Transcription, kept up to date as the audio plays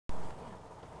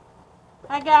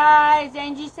Hi guys,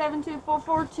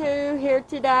 Angie72442 here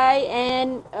today,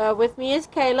 and with me is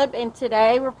Caleb, and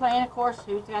today we're playing, of course,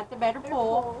 Who's Got the Better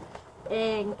Pull.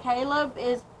 And Caleb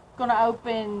is going to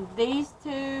open these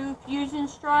two Fusion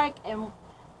Strike and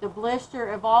the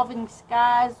Blister Evolving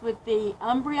Skies with the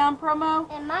Umbreon promo.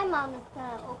 And my mom is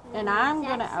going to open and I'm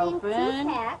going to open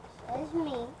 2 packs as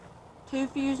me. 2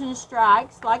 Fusion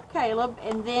Strikes like Caleb,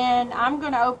 and then I'm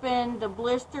going to open the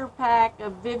blister pack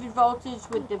of Vivid Voltage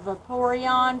with the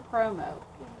Vaporeon promo.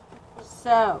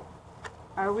 So,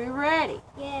 are we ready?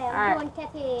 Yeah, I'm doing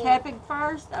tapping. Tapping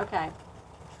first? Okay.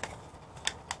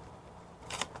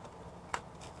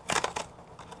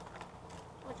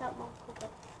 Watch out, Mom. Okay.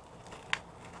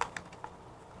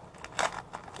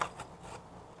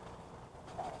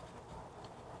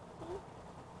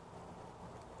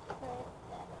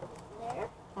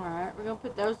 Alright, we're going to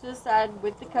put those to the side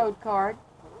with the code card.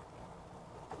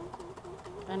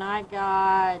 And I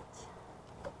got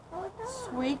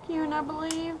Suicune, I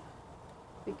believe,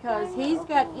 because he's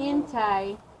got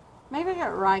Entei. Maybe I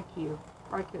got Raikou.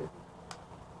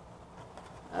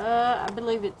 I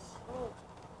believe it's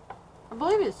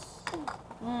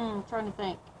I'm trying to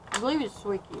think. I believe it's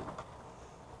Suicune.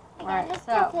 Alright,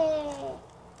 so.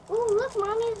 Ooh, look,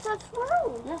 Mommy's got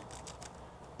swirls. Yeah.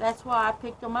 That's why I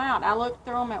picked them out. I looked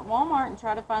through them at Walmart and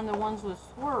tried to find the ones with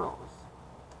swirls.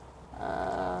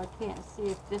 I can't see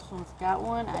if this one's got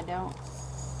one. I don't.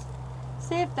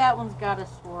 See if that one's got a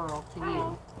swirl to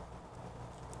you.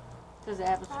 Does it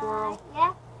have a swirl?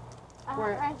 Yeah.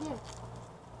 Where? Right here.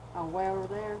 Oh, way over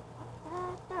there?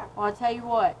 There. Well, I'll tell you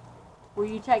what. Will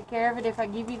you take care of it if I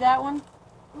give you that one?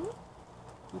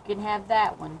 You can have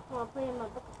that one. I'll put it in my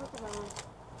book of Pokemon.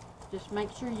 Just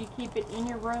make sure you keep it in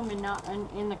your room and not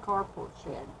in the carport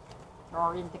shed.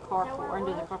 Or in the carport,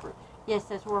 under the carport. Yes,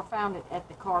 that's where I found it, at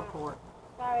the carport.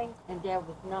 Sorry. And Dad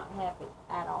was not happy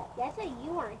at all. Dad said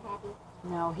you weren't happy.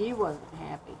 No, he wasn't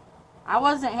happy. I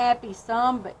wasn't happy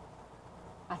some, but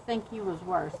I think he was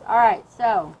worse. Alright,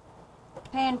 so,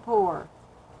 Panpour,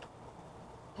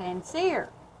 Pansear,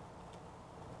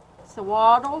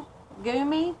 Sawaddle,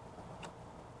 Goomy,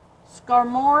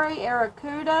 Skarmory,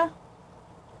 Aracuda,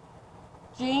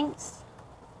 Jinx,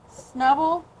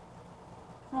 Snubble,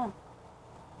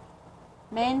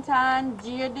 Mantine,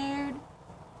 Geodude,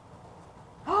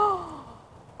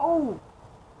 oh,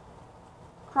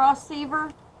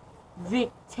 Crossseaver,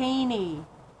 Victini,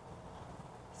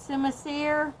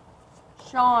 Simisear,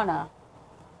 Shauna,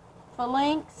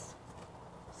 Phalanx,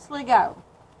 Sligo,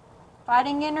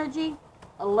 Fighting Energy,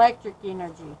 Electric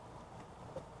Energy,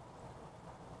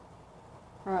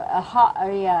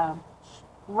 a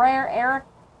rare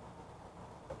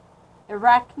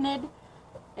Arachnid,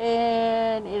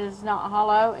 and it is not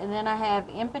hollow. And then I have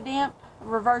Impidimp,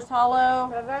 reverse hollow.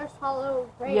 Reverse hollow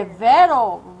rare.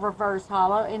 Yveltal, reverse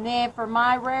hollow. And then for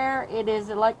my rare, it is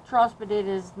Electros, but it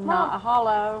is not a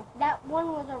hollow. That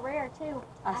one was a rare too.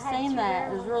 I seen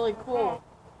that. It was really cool.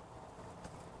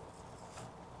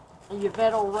 A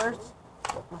Yveltal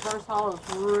reverse hollow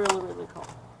is really, really cool.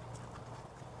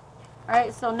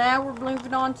 Alright, so now we're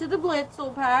moving on to the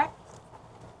Blitzel pack.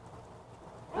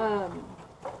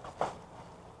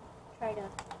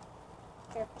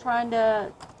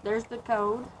 There's the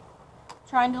code.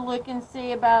 Trying to look and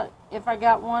see about if I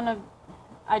got one of,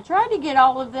 I tried to get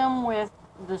all of them with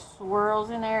the swirls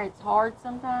in there. It's hard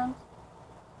sometimes.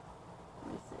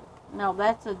 Let me see. No,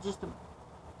 that's just a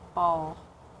ball.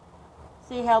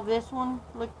 See how this one,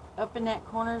 look up in that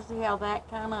corner, see how that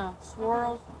kind of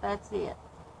swirls? That's it.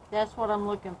 That's what I'm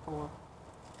looking for.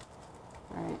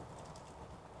 Alright.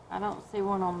 I don't see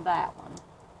one on that one.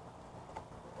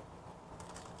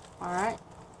 Alright.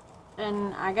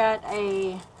 And I got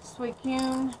a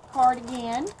Suicune card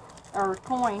again. Or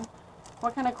coin.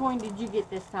 What kind of coin did you get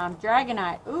this time?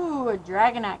 Dragonite. Ooh, a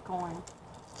Dragonite coin.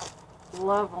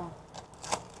 Love them.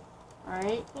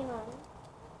 Alright.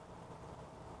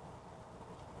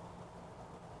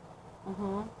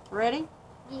 Ready?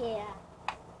 Yeah.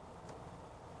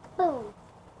 Boom.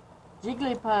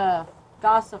 Jigglypuff,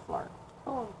 Gossifleur,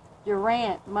 Boom.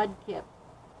 Durant, Mudkip,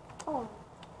 Boom.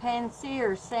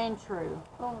 Pansear, Sandshrew,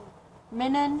 Boom.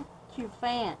 Minun,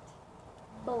 Cufant,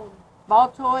 Boom.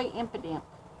 Baltoy, Impidimp,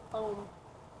 Boom.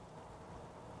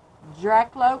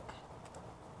 Dracloak,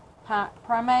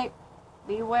 Primate,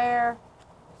 Beware,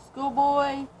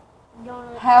 Schoolboy,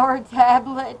 Power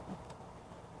Tablet,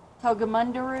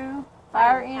 Togemundaru,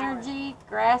 Fire Energy,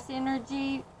 Grass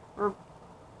Energy,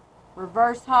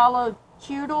 Reverse Hollow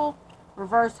Chewtle,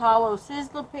 Reverse Hollow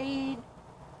Sizzlipede,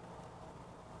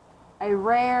 a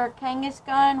rare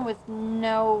Kangaskhan with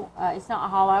no, it's not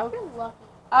hollow. You're lucky.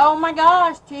 Oh my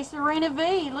gosh, T-Serena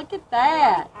V. Look at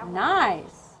that.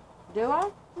 Nice. Do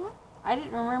I? Mhm. I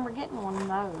didn't remember getting one of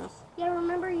those. Yeah,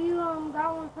 remember you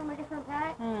got one from a different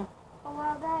pack Hmm. a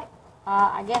while back?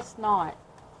 I guess not.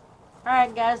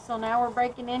 Alright guys, so now we're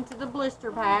breaking into the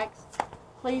blister packs.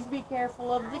 Please be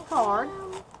careful of the card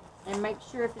and make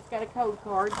sure if it's got a code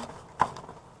card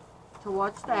to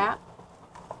watch that.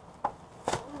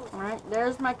 Alright,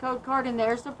 there's my code card and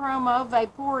there's the promo,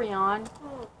 Vaporeon.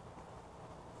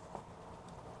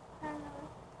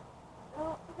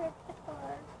 Oh, here's the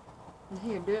card.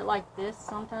 Here, do it like this.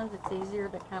 Sometimes it's easier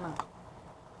to kind of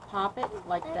pop it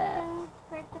like that.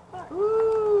 Here's the card.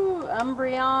 Ooh,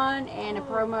 Umbreon and a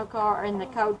promo card and the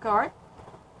code card.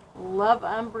 Love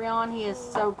Umbreon. He is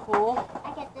so cool.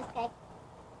 I get this guy.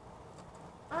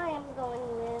 I am going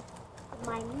with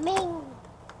my main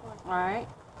one. Alright.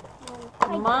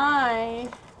 My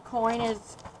coin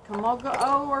is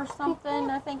Komogo or something,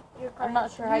 I think. I'm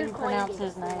not sure how you pronounce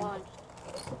his name.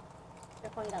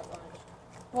 Your coin got launched.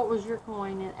 What was your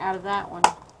coin out of that one?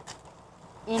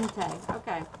 Entei.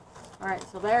 Okay. Alright,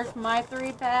 so there's my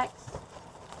 3 packs.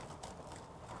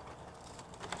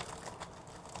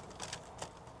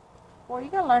 Boy, you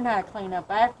gotta learn how to clean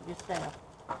up after yourself.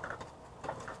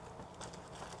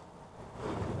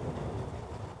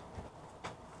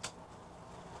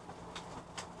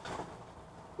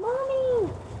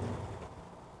 Mommy!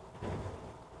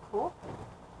 Cool.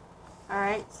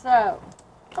 Alright, so,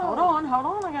 hold on,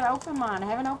 I gotta open mine. I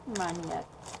haven't opened mine yet.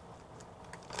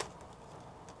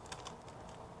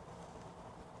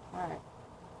 Alright.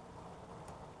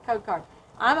 Code card.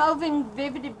 I'm opening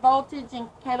Vivid Voltage and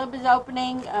Caleb is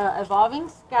opening Evolving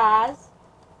Skies.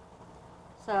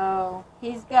 So,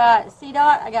 he's got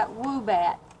C-Dot, I got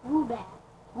Woobat. Woobat.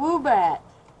 Woobat.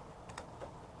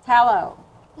 Tallow.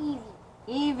 Eevee.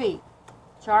 Eevee.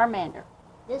 Charmander.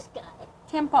 This guy.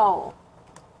 Tempo.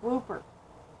 Wooper.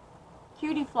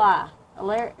 Cutie Fly.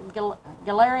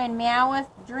 Galarian Meowth.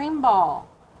 Dream Ball.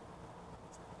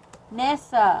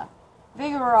 Nessa.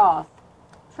 Vigoroth.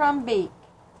 Trumbeak.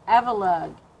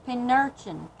 Avalugg.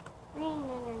 Pinurchin. Green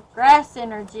energy. Grass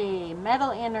Energy.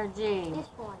 Metal Energy. This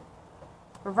one.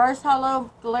 Reverse Hollow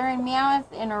Galarian Meowth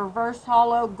and a Reverse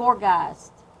Hollow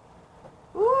Gorgeist.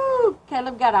 Ooh,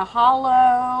 Caleb got a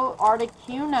Hollow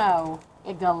Articuno.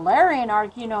 A Galarian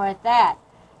Articuno at that.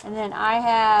 And then I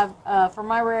have, for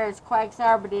my rare, it's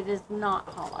Quagsire, but it is not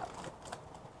Hollow.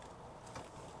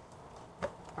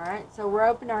 Alright, so we're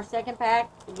opening our second pack.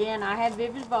 Again, I have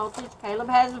Vivid Voltage. Caleb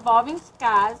has Evolving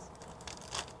Skies.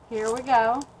 Here we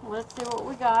go. Let's see what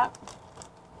we got.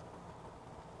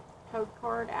 Code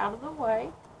card out of the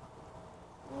way.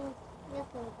 This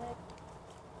one's good.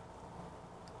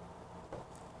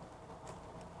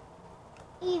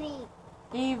 Eevee.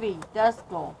 Eevee,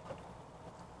 Duskull.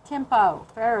 Tempo,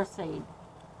 Ferroseed.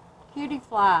 Cutie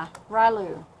Fly,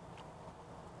 Rylu.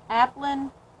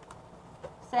 Applin,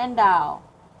 Sandile.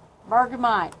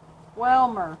 Bergamite,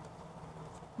 Welmer.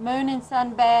 Moon and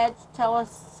Sun Badge,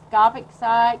 Telescopic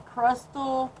Sight,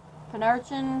 Crustal,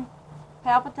 Pinurchin,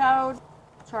 Palpitoad,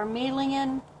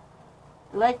 Charmeleon,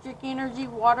 Electric Energy,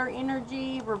 Water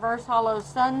Energy, Reverse Hollow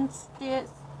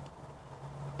Sunstitch,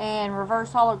 and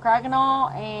Reverse Hollow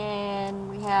Kraganol,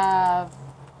 and we have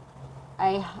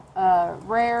a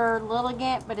rare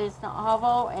Lilligant, but it's not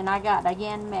Hollow, and I got,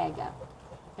 again, Mega.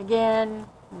 Again,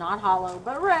 not Hollow,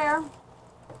 but rare.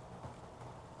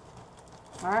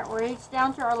 Alright, we're each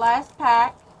down to our last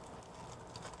pack.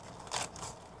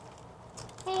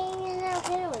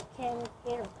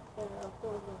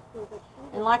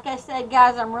 And like I said,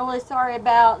 guys, I'm really sorry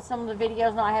about some of the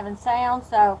videos not having sound,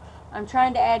 so I'm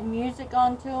trying to add music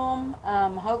onto them.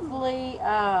 Hopefully,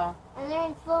 and they're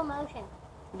in slow motion.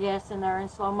 yes, and they're in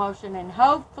slow motion, and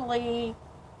hopefully,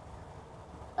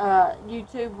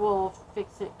 YouTube will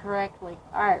fix it correctly.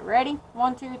 Alright, ready?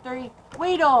 1, 2, 3.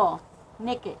 Weedle!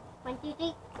 Nick it. 1, 2,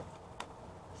 3.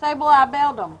 Sableye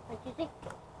Beldum. 1, 2, 3.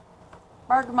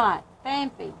 Bergamot.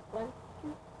 Fanfi. 1,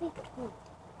 2, 3.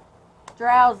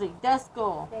 Drowsy.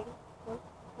 Duskull. Ready? 1,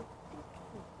 2,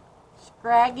 3.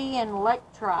 Scraggy and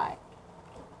Electrike.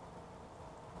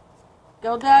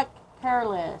 Golduck.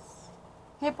 Careless.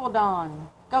 Hippowdon.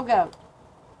 Go-Goat.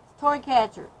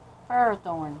 Toycatcher.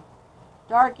 Ferrothorn.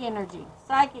 Dark Energy.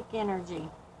 Psychic Energy.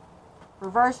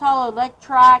 Reverse Hollow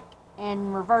Electrike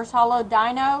and Reverse Hollow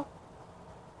Dino.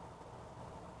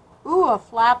 Ooh, a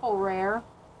Flapple rare.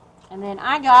 And then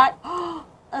I got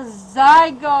a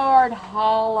Zygarde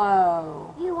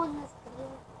Hollow. You won this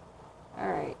video.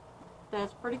 Alright,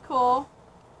 that's pretty cool.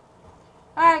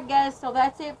 Alright guys, so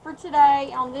that's it for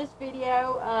today on this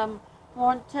video.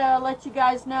 Want to let you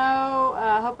guys know,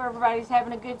 hope everybody's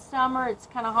having a good summer. It's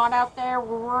kind of hot out there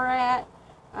where we're at.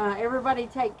 Everybody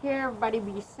take care. Everybody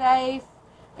be safe.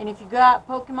 And if you got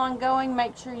Pokemon going,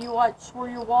 make sure you watch where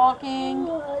you're walking.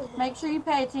 Make sure you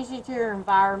pay attention to your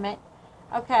environment.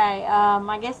 Okay,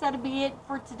 I guess that'll be it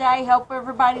for today. Hope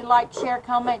everybody like, share,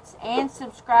 comments, and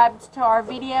subscribes to our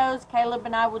videos. Caleb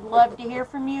and I would love to hear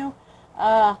from you.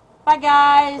 Bye,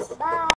 guys. Bye.